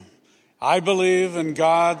I believe in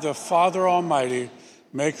God, the Father Almighty,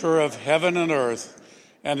 maker of heaven and earth,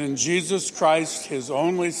 and in Jesus Christ, his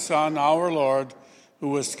only Son, our Lord, who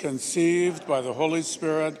was conceived by the Holy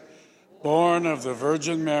Spirit, born of the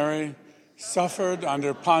Virgin Mary, suffered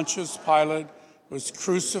under Pontius Pilate, was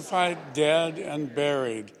crucified, dead, and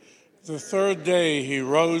buried. The third day he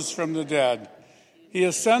rose from the dead. He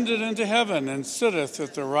ascended into heaven and sitteth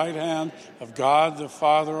at the right hand of God the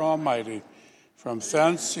Father Almighty. From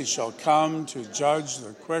thence he shall come to judge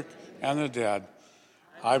the quick and the dead.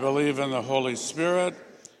 I believe in the Holy Spirit,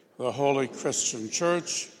 the holy Christian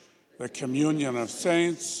church, the communion of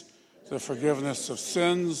saints, the forgiveness of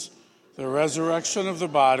sins, the resurrection of the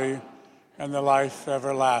body, and the life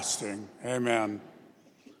everlasting. Amen.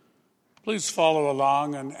 Please follow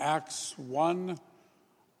along in Acts 1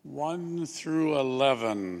 through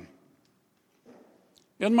 11.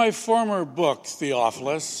 In my former book,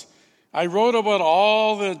 Theophilus, I wrote about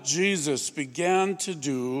all that Jesus began to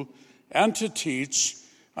do and to teach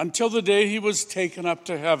until the day he was taken up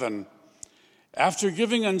to heaven. After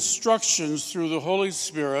giving instructions through the Holy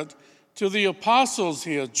Spirit to the apostles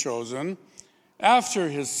he had chosen, after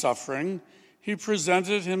his suffering, he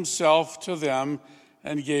presented himself to them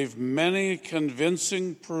and gave many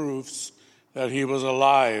convincing proofs that he was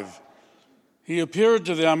alive. He appeared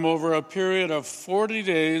to them over a period of 40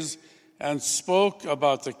 days and spoke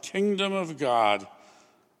about the kingdom of God.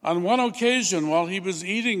 On one occasion, while he was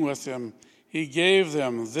eating with them, he gave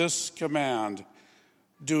them this command: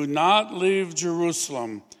 "Do not leave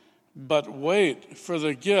Jerusalem, but wait for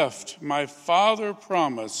the gift my Father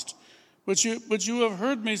promised, which you have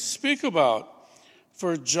heard me speak about.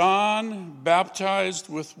 For John baptized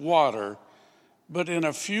with water, but in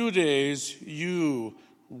a few days you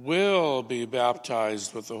will be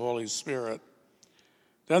baptized with the Holy Spirit."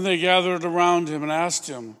 Then they gathered around him and asked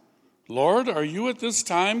him, "Lord, are you at this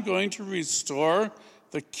time going to restore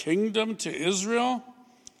the kingdom to Israel?"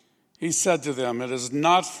 He said to them, "It is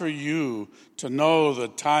not for you to know the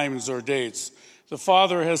times or dates the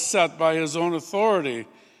Father has set by his own authority,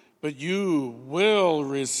 but you will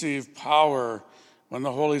receive power when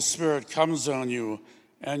the Holy Spirit comes on you,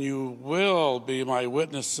 and you will be my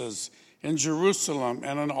witnesses in Jerusalem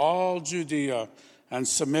and in all Judea and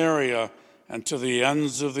Samaria and to the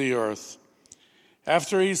ends of the earth."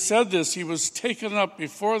 After he said this, he was taken up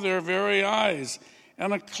before their very eyes,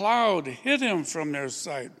 and a cloud hid him from their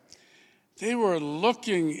sight. They were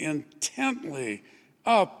looking intently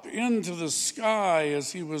up into the sky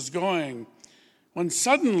as he was going, when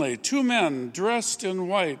suddenly 2 men dressed in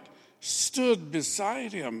white stood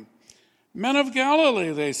beside him. "Men of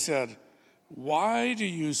Galilee," they said, "why do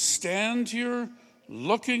you stand here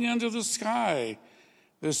looking into the sky?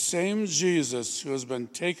 The same Jesus who has been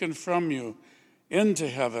taken from you into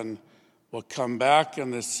heaven will come back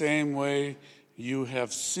in the same way you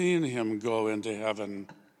have seen him go into heaven."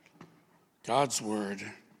 God's word.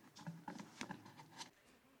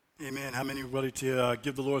 Amen. How many are ready to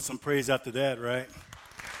give the Lord some praise after that, right?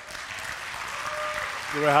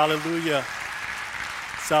 Glory, hallelujah.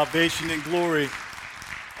 Salvation and glory,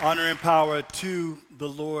 honor and power to the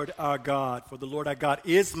Lord our God. For the Lord our God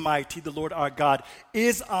is mighty. The Lord our God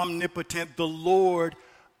is omnipotent. The Lord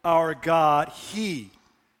our God, he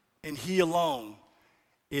and he alone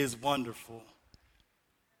is wonderful.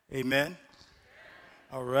 Amen.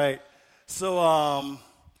 All right. So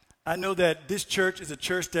I know that this church is a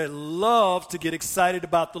church that loves to get excited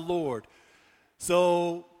about the Lord.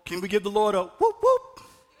 So can we give the Lord a whoop, whoop?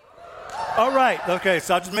 All right. Okay,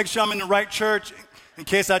 so I'll just make sure I'm in the right church in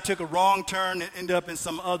case I took a wrong turn and ended up in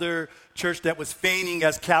some other church that was feigning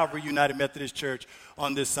as Calvary United Methodist Church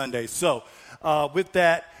on this Sunday. So with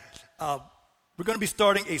that, we're going to be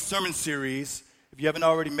starting a sermon series. If you haven't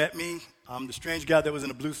already met me, I'm the strange guy that was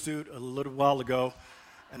in a blue suit a little while ago.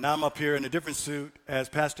 And now I'm up here in a different suit as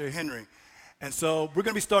Pastor Henry. And so we're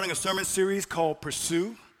going to be starting a sermon series called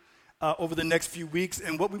Pursue over the next few weeks.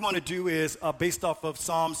 And what we want to do is, based off of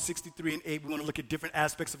Psalm 63 and 8, we want to look at different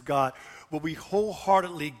aspects of God where we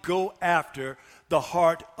wholeheartedly go after the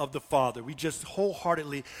heart of the Father. We just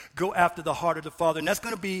wholeheartedly go after the heart of the Father. And that's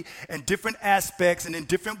going to be in different aspects and in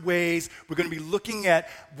different ways. We're going to be looking at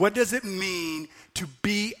what does it mean to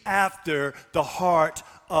be after the heart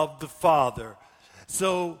of the Father.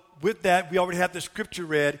 So with that, we already have the scripture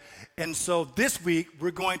read. And so this week,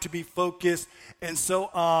 we're going to be focused. And so,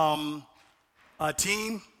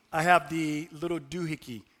 team, I have the little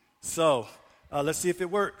doohickey. So let's see if it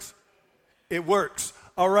works. It works.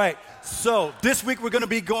 All right. So this week, we're going to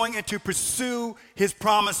be going into pursue his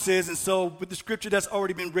promises. And so with the scripture that's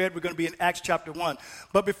already been read, we're going to be in Acts chapter 1.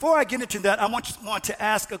 But before I get into that, I want to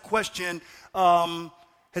ask a question.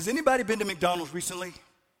 Has anybody been to McDonald's recently?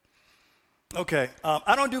 Okay.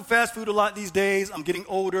 I don't do fast food a lot these days. I'm getting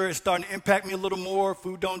older. It's starting to impact me a little more.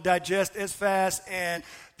 Food don't digest as fast, and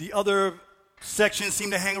the other sections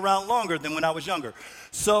seem to hang around longer than when I was younger.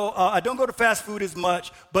 So I don't go to fast food as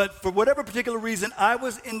much, but for whatever particular reason, I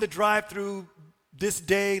was in the drive-thru this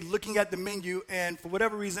day looking at the menu, and for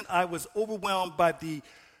whatever reason, I was overwhelmed by the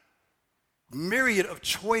myriad of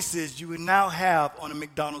choices you would now have on a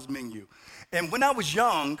McDonald's menu. And when I was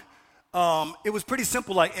young, it was pretty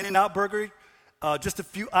simple, like In-N-Out Burger, just a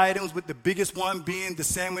few items, with the biggest one being the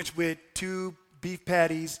sandwich with 2 beef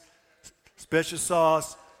patties, special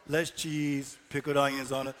sauce, less cheese, pickled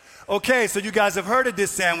onions on it. Okay, so you guys have heard of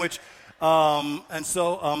this sandwich, and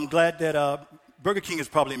so I'm glad that Burger King is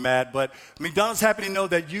probably mad, but McDonald's happy to know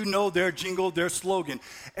that you know their jingle, their slogan.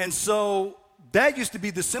 And so that used to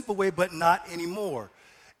be the simple way, but not anymore.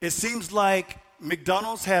 It seems like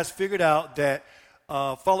McDonald's has figured out that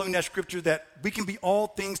following that scripture, that we can be all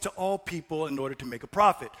things to all people in order to make a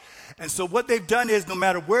profit. And so what they've done is, no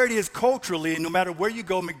matter where it is culturally, and no matter where you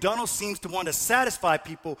go, McDonald's seems to want to satisfy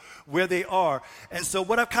people where they are. And so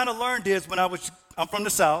what I've kind of learned is, I'm from the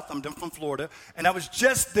South, I'm from Florida, and I was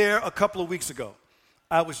just there a couple of weeks ago.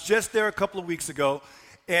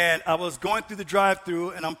 And I was going through the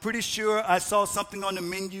drive-thru, and I'm pretty sure I saw something on the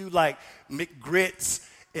menu like McGrits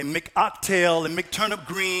and McOctail and McTurnip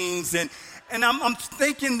Greens, and I'm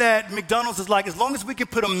thinking that McDonald's is like, as long as we can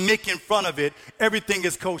put a Mick in front of it, everything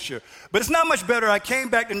is kosher. But it's not much better. I came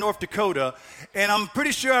back to North Dakota, and I'm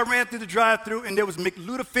pretty sure I ran through the drive-thru, and there was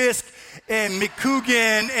McLutefisk and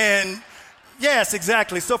McCougan, and yes,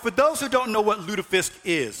 exactly. So for those who don't know what lutefisk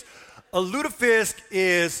is, a lutefisk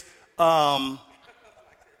is,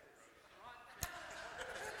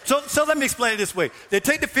 so let me explain it this way. They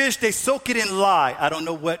take the fish, they soak it in lye. I don't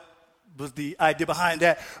know what was the idea behind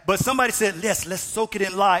that, but somebody said, let's soak it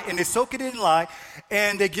in lye, and they soak it in lye,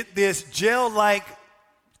 and they get this gel-like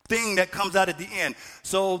thing that comes out at the end.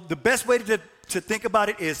 So the best way to think about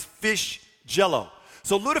it is fish jello.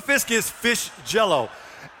 So lutefisk is fish jello,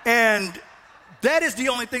 and that is the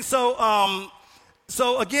only thing.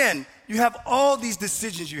 So again, you have all these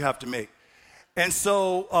decisions you have to make, and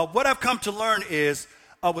so what I've come to learn is,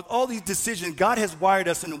 with all these decisions, God has wired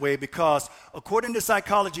us in a way, because according to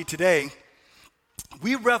psychology today,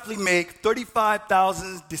 we roughly make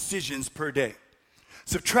 35,000 decisions per day.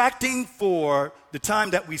 Subtracting for the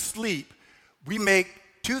time that we sleep, we make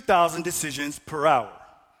 2,000 decisions per hour.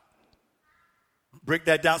 Break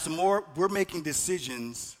that down some more. We're making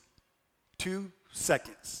decisions 2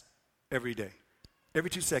 seconds every day. Every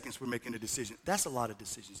 2 seconds, we're making a decision. That's a lot of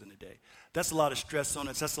decisions in a day. That's a lot of stress on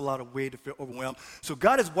us. That's a lot of way to feel overwhelmed. So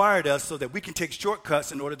God has wired us so that we can take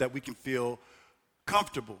shortcuts in order that we can feel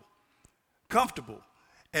comfortable.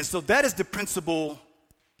 And so that is the principle.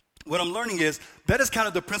 What I'm learning is, that is kind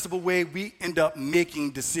of the principal way we end up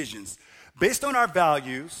making decisions. Based on our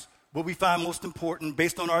values, what we find most important,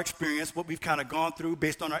 based on our experience, what we've kind of gone through,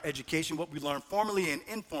 based on our education, what we learned formally and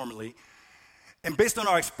informally, and based on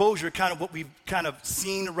our exposure, kind of what we've kind of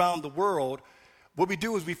seen around the world, what we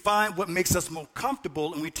do is we find what makes us more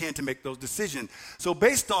comfortable, and we tend to make those decisions. So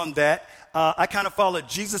based on that, I kind of followed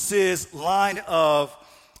Jesus' line of,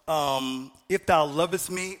 if thou lovest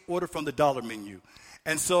me, order from the dollar menu.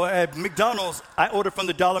 And so at McDonald's, I ordered from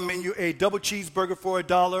the dollar menu a double cheeseburger for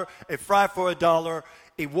 $1, a fry for $1,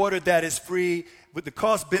 a water that is free with the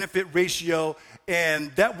cost-benefit ratio,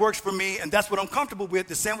 and that works for me, and that's what I'm comfortable with.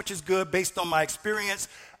 The sandwich is good based on my experience.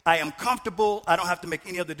 I am comfortable. I don't have to make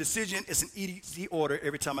any other decision. It's an easy order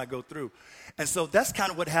every time I go through. And so that's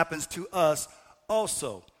kind of what happens to us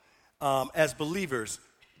also. As believers,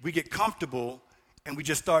 we get comfortable, and we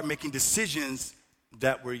just start making decisions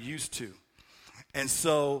that we're used to. And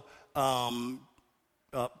so, not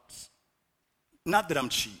that I'm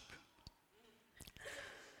cheap.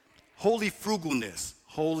 Holy frugalness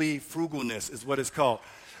is what it's called.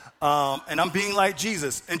 And I'm being like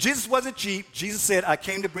Jesus. And Jesus wasn't cheap. Jesus said, I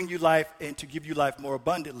came to bring you life and to give you life more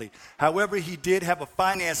abundantly. However, he did have a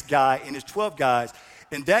finance guy in his 12 guys.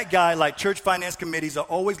 And that guy, like church finance committees, are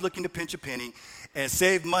always looking to pinch a penny and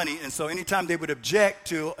save money. And so anytime they would object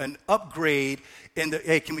to an upgrade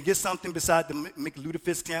hey, can we get something beside the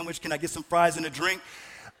McLutefisk sandwich? Can I get some fries and a drink?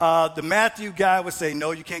 The Matthew guy would say,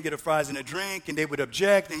 no, you can't get a fries and a drink. And they would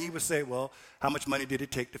object. And he would say, well, how much money did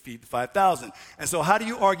it take to feed the 5,000? And so how do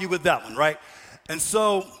you argue with that one, right? And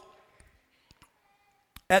so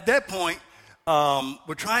at that point,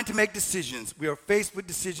 we're trying to make decisions. We are faced with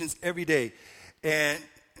decisions every day. And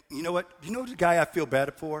you know what? You know the guy I feel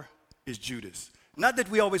bad for is Judas. Not that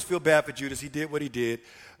we always feel bad for Judas. He did what he did.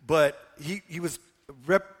 But he was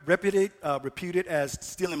reputed as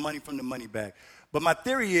stealing money from the money bag. But my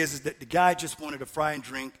theory is that the guy just wanted a fry and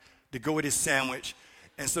drink to go with his sandwich,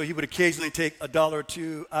 and so he would occasionally take $1 or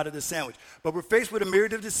 $2 out of the sandwich. But we're faced with a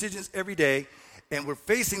myriad of decisions every day, and we're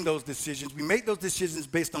facing those decisions. We make those decisions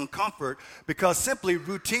based on comfort because simply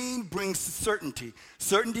routine brings certainty.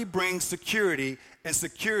 Certainty brings security, and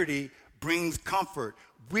security brings comfort.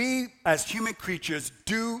 We, as human creatures,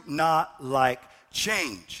 do not like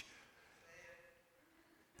change.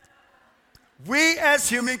 We, as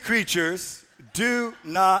human creatures, do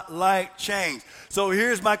not like change. So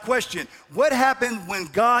here's my question. What happens when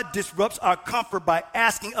God disrupts our comfort by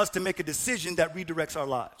asking us to make a decision that redirects our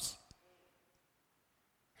lives?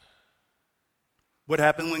 What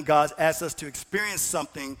happens when God asks us to experience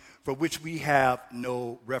something for which we have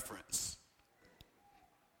no reference?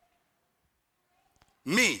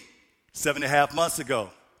 Me, 7.5 months ago.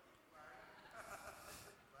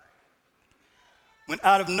 When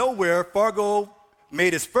out of nowhere, Fargo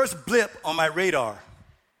made its first blip on my radar.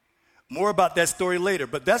 More about that story later,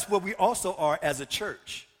 but that's where we also are as a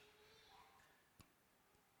church.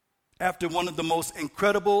 After one of the most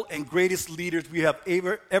incredible and greatest leaders we have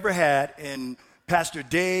ever had in Pastor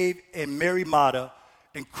Dave and Mary Mata,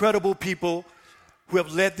 incredible people who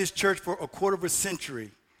have led this church for a quarter of a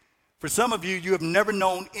century. For some of you, you have never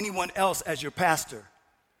known anyone else as your pastor.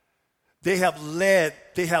 They have led,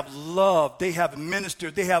 they have loved, they have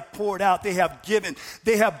ministered, they have poured out, they have given,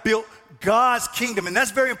 they have built God's kingdom. And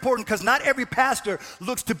that's very important because not every pastor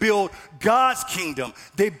looks to build God's kingdom.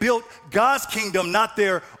 They built God's kingdom, not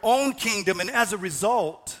their own kingdom. And as a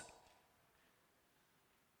result,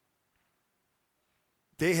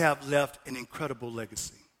 they have left an incredible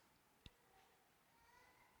legacy.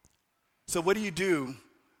 So what do you do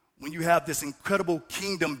when you have this incredible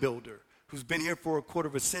kingdom builder who's been here for a quarter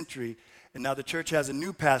of a century, and now the church has a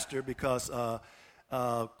new pastor because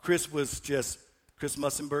Chris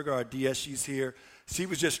Mussenberger, our DS, she's here. She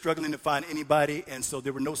was just struggling to find anybody, and so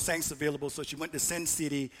there were no saints available, so she went to Sin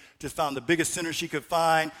City to find the biggest sinner she could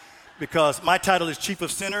find because my title is Chief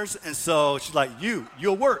of Sinners, and so she's like,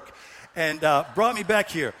 you'll work, and brought me back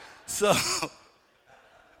here. So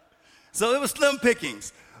it was slim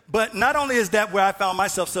pickings. But not only is that where I found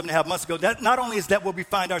myself 7.5 months ago, not only is that where we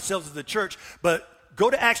find ourselves as a church, but go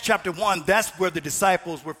to Acts chapter 1, that's where the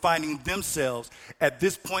disciples were finding themselves at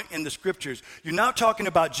this point in the scriptures. You're now talking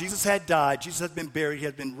about Jesus had died, Jesus has been buried, he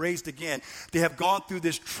has been raised again. They have gone through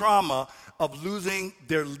this trauma of losing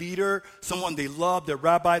their leader, someone they loved, their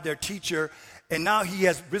rabbi, their teacher, and now he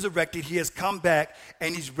has resurrected, he has come back,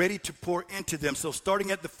 and he's ready to pour into them. So starting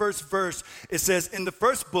at the first verse, it says, in the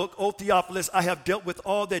first book, O Theophilus, I have dealt with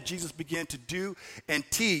all that Jesus began to do and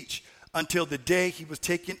teach until the day he was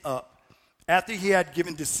taken up, after he had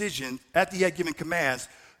given commands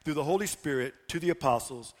through the Holy Spirit to the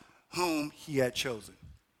apostles whom he had chosen.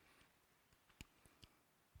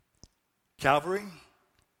 Calvary,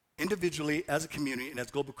 individually, as a community, and as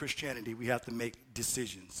global Christianity, we have to make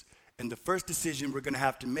decisions. And the first decision we're going to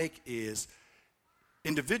have to make is,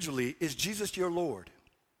 individually, is Jesus your Lord?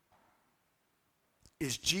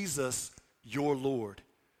 Is Jesus your Lord?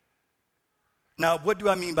 Now, what do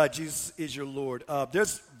I mean by Jesus is your Lord?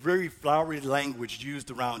 There's very flowery language used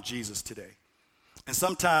around Jesus today. And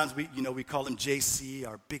sometimes we call him JC,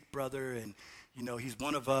 our big brother, and, he's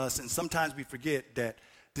one of us. And sometimes we forget that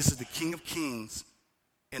this is the King of Kings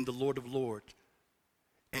and the Lord of Lords.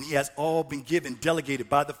 And he has all been given, delegated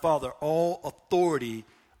by the Father, all authority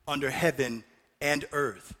under heaven and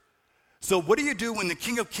earth. So what do you do when the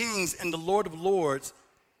King of Kings and the Lord of Lords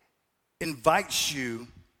invites you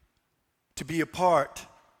to be a part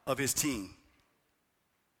of his team?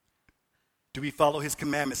 Do we follow his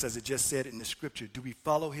commandments, as it just said in the scripture? Do we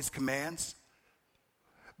follow his commands?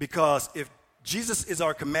 Because if Jesus is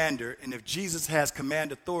our commander, and if Jesus has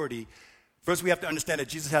command authority, first, we have to understand that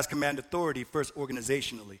Jesus has command authority, first,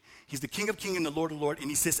 organizationally. He's the King of Kings and the Lord of Lords, and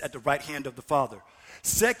he sits at the right hand of the Father.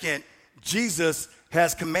 Second, Jesus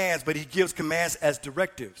has commands, but he gives commands as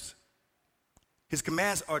directives. His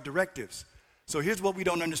commands are directives. So here's what we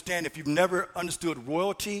don't understand. If you've never understood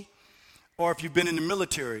royalty, or if you've been in the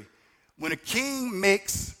military, when a king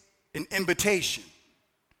makes an invitation,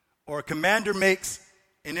 or a commander makes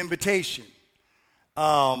an invitation,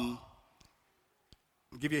 I'll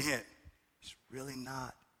give you a hint. It's really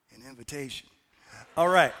not an invitation. All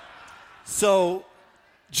right. So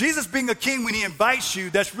Jesus being a king, when he invites you,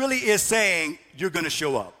 that really is saying you're going to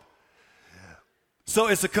show up. So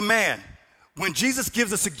it's a command. When Jesus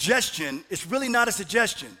gives a suggestion, it's really not a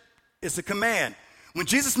suggestion. It's a command. When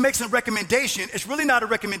Jesus makes a recommendation, it's really not a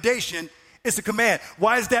recommendation. It's a command.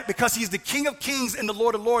 Why is that? Because he's the King of Kings and the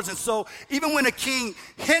Lord of Lords. And so even when a king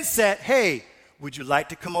hints at, hey, would you like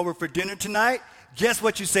to come over for dinner tonight? Guess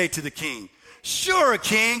what you say to the king? Sure,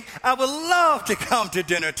 king, I would love to come to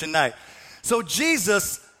dinner tonight. So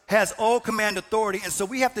Jesus has all command authority. And so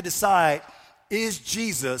we have to decide, is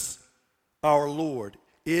Jesus our Lord?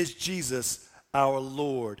 Is Jesus our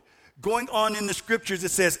Lord? Going on in the scriptures, it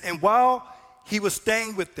says, and while he was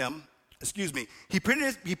staying with them,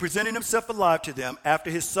 he presented himself alive to them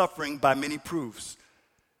after his suffering by many proofs.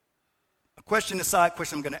 A side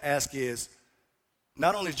question I'm going to ask is,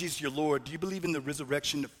 not only is Jesus your Lord, do you believe in the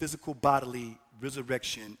resurrection, the physical bodily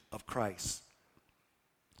resurrection of Christ?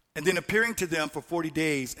 And then appearing to them for 40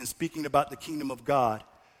 days and speaking about the kingdom of God,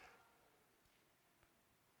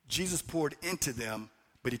 Jesus poured into them,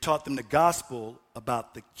 but he taught them the gospel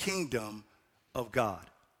about the kingdom of God.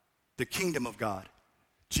 The kingdom of God.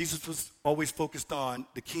 Jesus was always focused on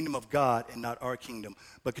the kingdom of God and not our kingdom.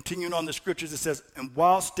 But continuing on the scriptures, it says, and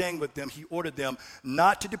while staying with them, he ordered them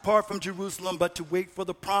not to depart from Jerusalem, but to wait for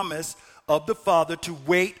the promise of the Father, to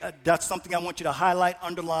wait. That's something I want you to highlight,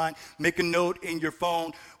 underline, make a note in your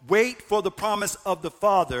phone. Wait for the promise of the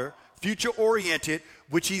Father, future-oriented,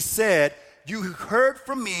 which he said, you heard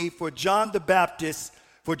from me, for John baptized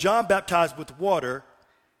with water,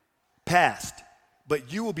 past.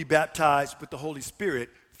 But you will be baptized with the Holy Spirit,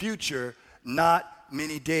 future, not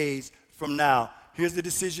many days from now. Here's the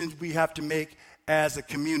decisions we have to make as a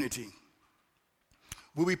community.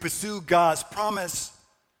 Will we pursue God's promise,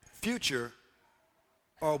 future,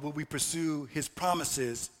 or will we pursue his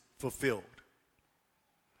promises fulfilled?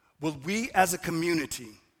 Will we as a community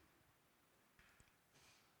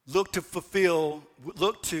look to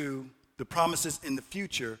the promises in the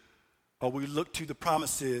future, or will we look to the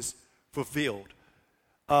promises fulfilled?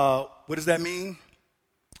 What does that mean?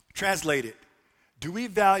 Translate it. Do we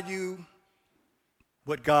value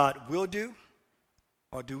what God will do,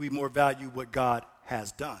 or do we more value what God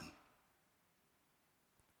has done?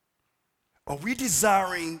 Are we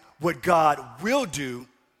desiring what God will do,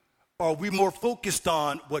 or are we more focused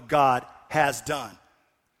on what God has done?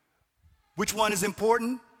 Which one is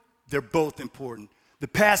important? They're both important. The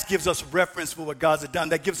past gives us reference for what God has done.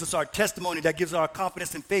 That gives us our testimony. That gives us our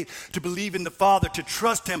confidence and faith to believe in the Father, to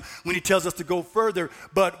trust him when he tells us to go further.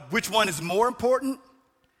 But which one is more important?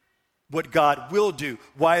 What God will do.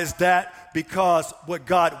 Why is that? Because what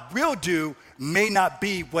God will do may not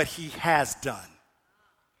be what he has done.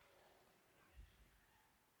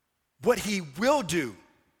 What he will do,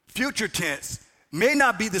 future tense, may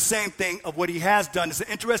not be the same thing of what he has done. It's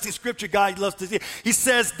an interesting scripture God loves to see. He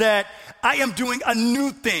says that I am doing a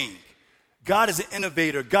new thing. God is an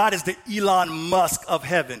innovator. God is the Elon Musk of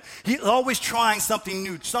heaven. He's always trying something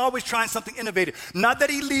new. He's always trying something innovative. Not that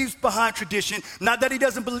he leaves behind tradition. Not that he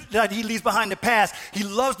doesn't believe that he leaves behind the past. He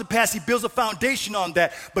loves the past. He builds a foundation on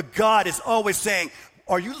that. But God is always saying,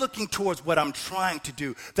 are you looking towards what I'm trying to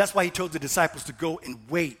do? That's why he told the disciples to go and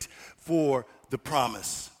wait for the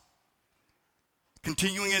promise.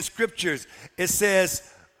 Continuing in scriptures, it says,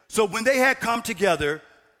 so when they had come together,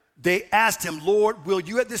 they asked him, Lord, will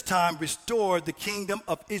you at this time restore the kingdom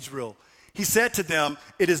of Israel? He said to them,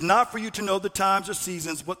 it is not for you to know the times or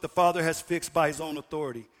seasons what the Father has fixed by his own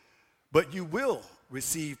authority, but you will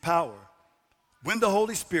receive power when the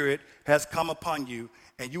Holy Spirit has come upon you,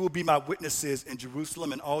 and you will be my witnesses in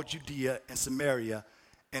Jerusalem and all Judea and Samaria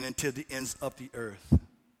and until the ends of the earth.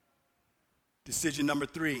 Decision number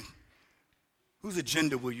 3. Whose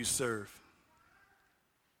agenda will you serve?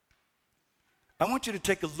 I want you to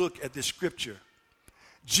take a look at this scripture.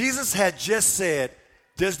 Jesus had just said,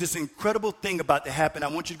 there's this incredible thing about to happen. I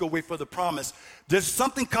want you to go wait for the promise. There's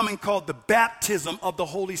something coming called the baptism of the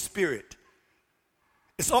Holy Spirit.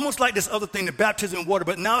 It's almost like this other thing, the baptism in water,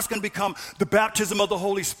 but now it's going to become the baptism of the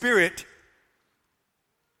Holy Spirit.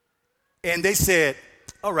 And they said,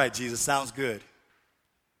 all right, Jesus, sounds good.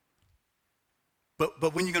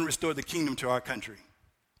 But when are you going to restore the kingdom to our country?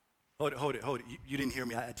 Hold it. You didn't hear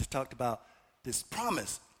me. I just talked about this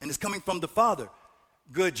promise, and it's coming from the Father.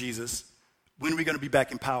 Good, Jesus. When are we going to be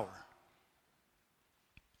back in power?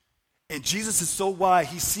 And Jesus is so wise,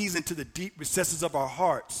 he sees into the deep recesses of our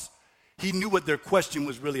hearts. He knew what their question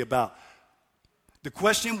was really about. The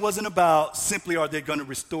question wasn't about simply are they going to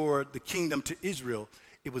restore the kingdom to Israel.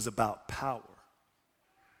 It was about power.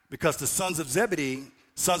 Because the sons of Zebedee,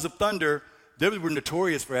 sons of thunder, they were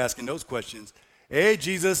notorious for asking those questions. Hey,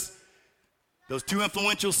 Jesus, those 2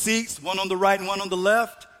 influential seats, one on the right and one on the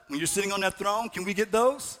left, when you're sitting on that throne, can we get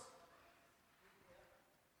those?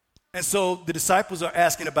 And so the disciples are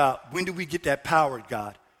asking about, when do we get that power,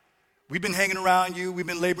 God? We've been hanging around you. We've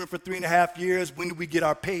been laboring for 3.5 years. When do we get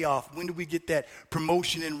our payoff? When do we get that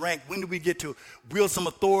promotion in rank? When do we get to wield some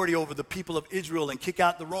authority over the people of Israel and kick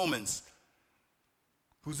out the Romans?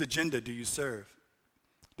 Whose agenda do you serve?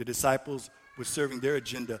 The disciples were serving their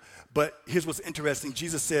agenda. But here's what's interesting.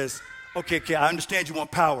 Jesus says, okay, I understand you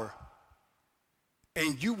want power.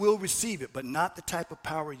 And you will receive it, but not the type of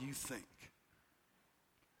power you think.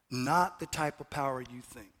 Not the type of power you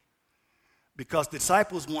think. Because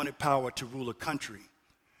disciples wanted power to rule a country.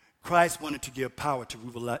 Christ wanted to give power to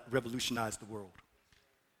revolutionize the world.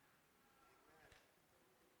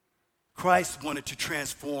 Christ wanted to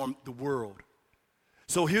transform the world.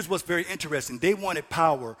 So here's what's very interesting. They wanted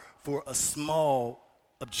power for a small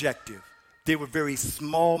objective. They were very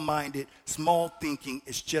small-minded, small thinking.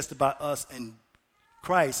 It's just about us. And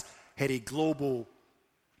Christ had a global,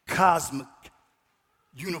 cosmic,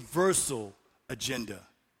 universal agenda.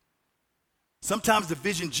 Sometimes the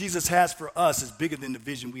vision Jesus has for us is bigger than the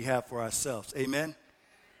vision we have for ourselves. Amen?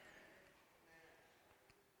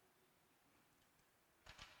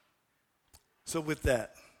 So with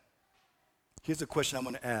that, here's a question I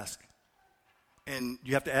want to ask. And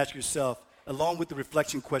you have to ask yourself, along with the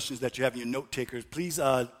reflection questions that you have in your note takers, please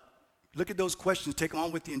look at those questions, take them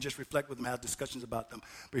on with you, and just reflect with them, have discussions about them.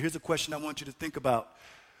 But here's a question I want you to think about.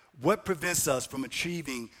 What prevents us from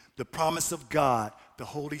achieving the promise of God, the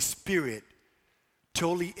Holy Spirit,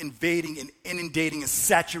 totally invading and inundating and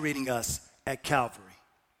saturating us at Calvary?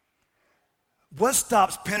 What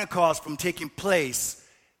stops Pentecost from taking place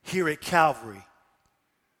here at Calvary?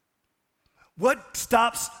 What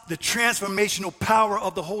stops the transformational power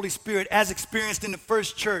of the Holy Spirit as experienced in the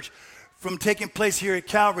first church from taking place here at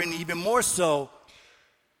Calvary? And even more so,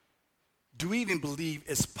 do we even believe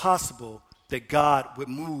it's possible that God would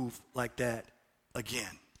move like that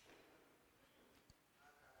again?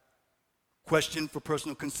 Question for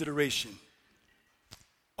personal consideration.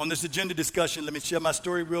 On this agenda discussion, let me share my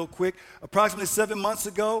story real quick. Approximately 7 months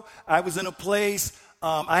ago, I was in a place,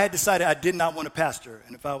 I had decided I did not want to pastor.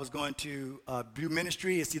 And if I was going to do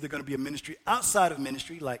ministry, it's either going to be a ministry outside of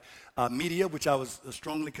ministry, like media, which I was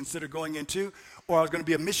strongly considered going into, or I was going to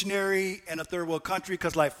be a missionary in a third world country,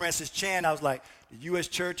 because like Francis Chan, I was like, the U.S.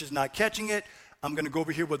 church is not catching it. I'm going to go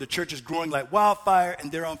over here where the church is growing like wildfire,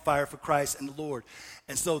 and they're on fire for Christ and the Lord.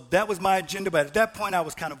 And so that was my agenda. But at that point, I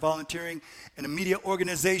was kind of volunteering in a media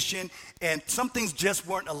organization, and some things just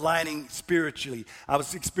weren't aligning spiritually. I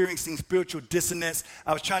was experiencing spiritual dissonance.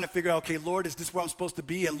 I was trying to figure out, okay, Lord, is this where I'm supposed to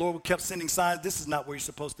be? And Lord kept sending signs, this is not where you're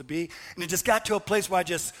supposed to be. And it just got to a place where I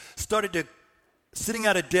just started to, sitting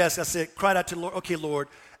at a desk, cried out to the Lord, okay, Lord,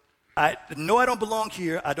 I know I don't belong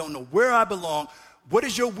here. I don't know where I belong. What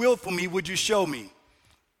is your will for me? Would you show me?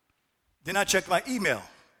 Then I checked my email.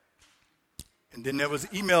 And then there was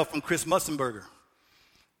an email from Chris Mussenberger.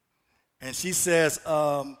 And she says,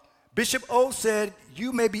 Bishop O said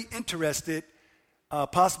you may be interested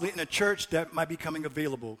possibly in a church that might be coming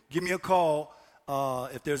available. Give me a call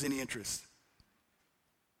if there's any interest.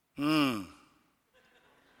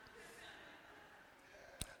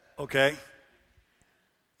 Okay.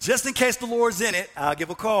 Just in case the Lord's in it, I'll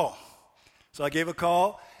give a call. So I gave a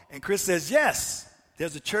call, and Chris says, yes,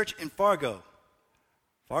 there's a church in Fargo.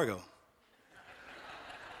 Fargo.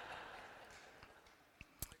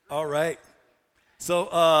 All right.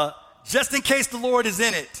 So just in case the Lord is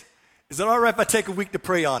in it, is it all right if I take a week to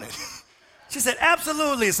pray on it? She said,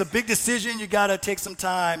 absolutely. It's a big decision. You got to take some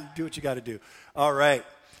time, do what you got to do. All right.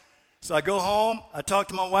 So I go home. I talk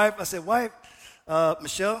to my wife. I said, wife,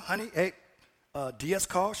 Michelle, honey, hey, DS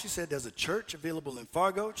called. She said, there's a church available in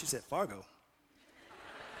Fargo. She said, Fargo?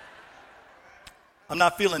 I'm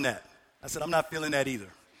not feeling that. I said, I'm not feeling that either.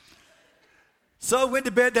 So I went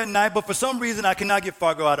to bed that night, but for some reason, I could not get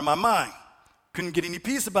Fargo out of my mind. Couldn't get any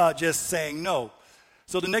peace about just saying no.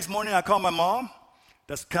 So the next morning, I called my mom.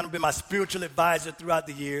 That's kind of been my spiritual advisor throughout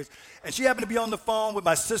the years. And she happened to be on the phone with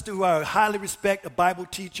my sister, who I highly respect, a Bible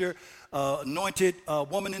teacher, anointed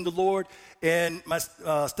woman in the Lord. And my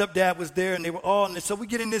stepdad was there, and they were all, and so we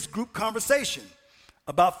get in this group conversation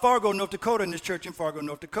about Fargo, North Dakota, and this church in Fargo,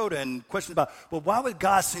 North Dakota, and questions about, well, why would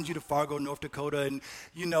God send you to Fargo, North Dakota? And,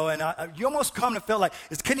 you know, and you almost come to feel like,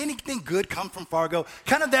 can anything good come from Fargo?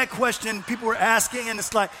 Kind of that question people were asking, and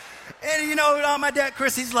it's like, and, you know, my dad,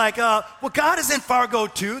 Chris, he's like, well, God is in Fargo,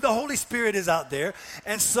 too. The Holy Spirit is out there.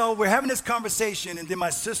 And so we're having this conversation, and then my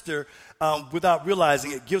sister, without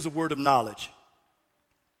realizing it, gives a word of knowledge.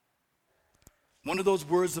 One of those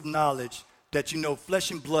words of knowledge that, you know,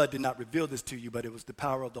 flesh and blood did not reveal this to you, but it was the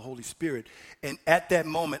power of the Holy Spirit. And at that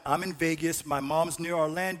moment, I'm in Vegas, my mom's near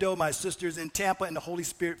Orlando, my sister's in Tampa, and the Holy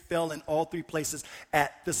Spirit fell in all three places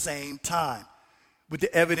at the same time. with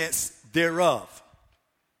the evidence thereof.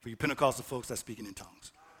 For you Pentecostal folks that's speaking in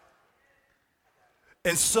tongues.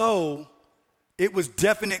 And so it was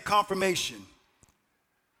definite confirmation.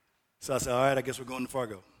 So I said, all right, I guess we're going to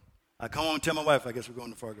Fargo. I come home and tell my wife, I guess we're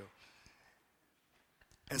going to Fargo.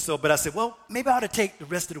 And so, but I said, well, maybe I ought to take the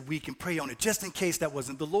rest of the week and pray on it, just in case that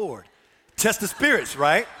wasn't the Lord. Test the spirits,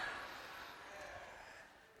 right?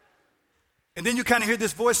 And then you kind of hear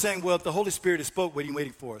this voice saying, well, if the Holy Spirit has spoke, what are you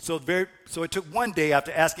waiting for? So it took one day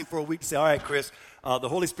after asking for a week to say, all right, Chris, the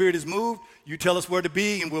Holy Spirit has moved. You tell us where to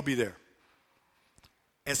be, and we'll be there.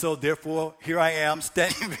 And so, therefore, here I am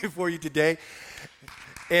standing before you today.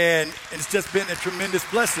 And it's just been a tremendous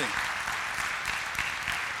blessing.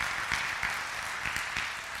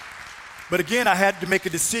 But again, I had to make a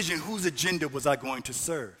decision. Whose agenda was I going to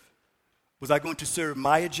serve? Was I going to serve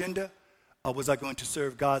my agenda? Or was I going to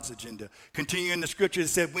serve God's agenda? Continuing the scripture, it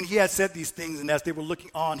said, when he had said these things, and as they were looking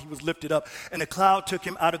on, he was lifted up, and a cloud took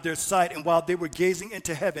him out of their sight. And while they were gazing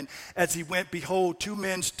into heaven, as he went, behold, two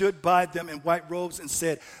men stood by them in white robes and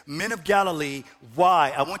said, Men of Galilee,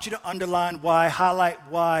 why? I want you to underline why, highlight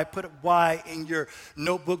why, put why in your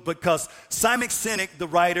notebook, because Simon Sinek, the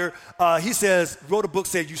writer, wrote a book,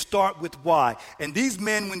 said, you start with why. And these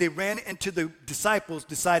men, when they ran into the disciples,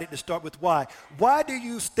 decided to start with why. Why do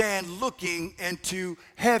you stand looking into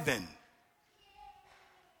heaven?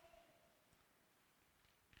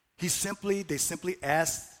 They simply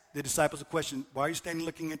asked the disciples a question, why are you standing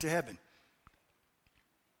looking into heaven?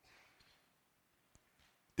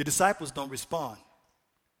 The disciples don't respond.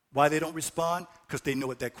 Why they don't respond? Because they know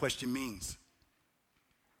what that question means.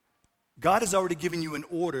 God has already given you an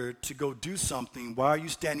order to go do something. Why are you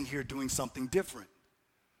standing here doing something different?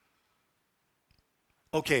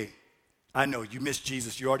 Okay, I know you missed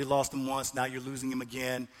Jesus. You already lost him once. Now you're losing him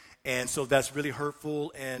again. And so that's really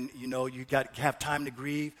hurtful. And, you got to have time to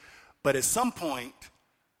grieve. But at some point,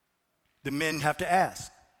 the men have to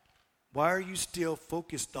ask, why are you still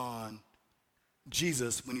focused on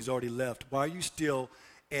Jesus when he's already left? Why are you still,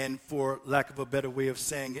 and for lack of a better way of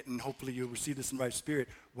saying it, and hopefully you'll receive this in the right spirit,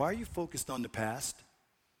 why are you focused on the past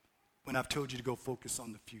when I've told you to go focus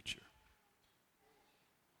on the future?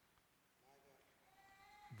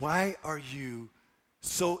 Why are you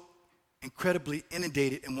so incredibly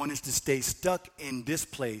inundated and wanting to stay stuck in this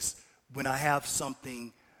place when I have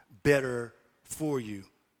something better for you?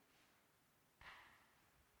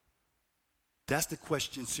 That's the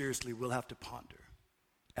question, seriously, we'll have to ponder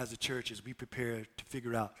as a church as we prepare to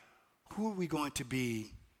figure out who are we going to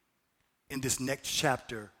be in this next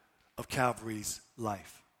chapter of Calvary's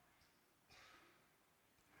life.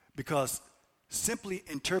 Because simply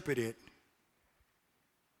interpreted,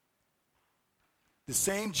 the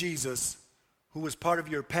same Jesus who was part of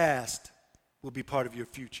your past will be part of your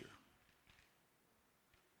future.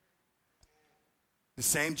 The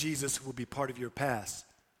same Jesus who will be part of your past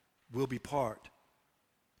will be part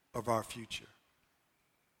of our future.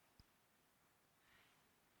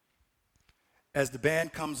 As the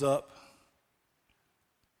band comes up,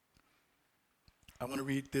 I want to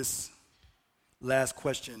read this last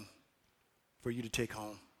question for you to take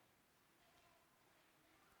home.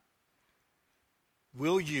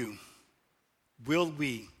 Will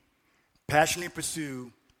we passionately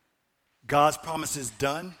pursue God's promises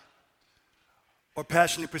done, or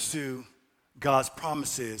passionately pursue God's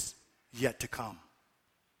promises yet to come?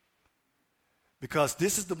 Because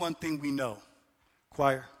this is the one thing we know,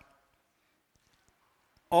 choir.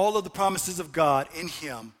 All of the promises of God in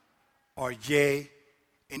him are yea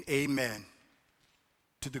and amen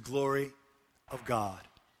to the glory of God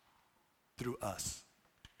through us.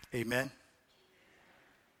 Amen.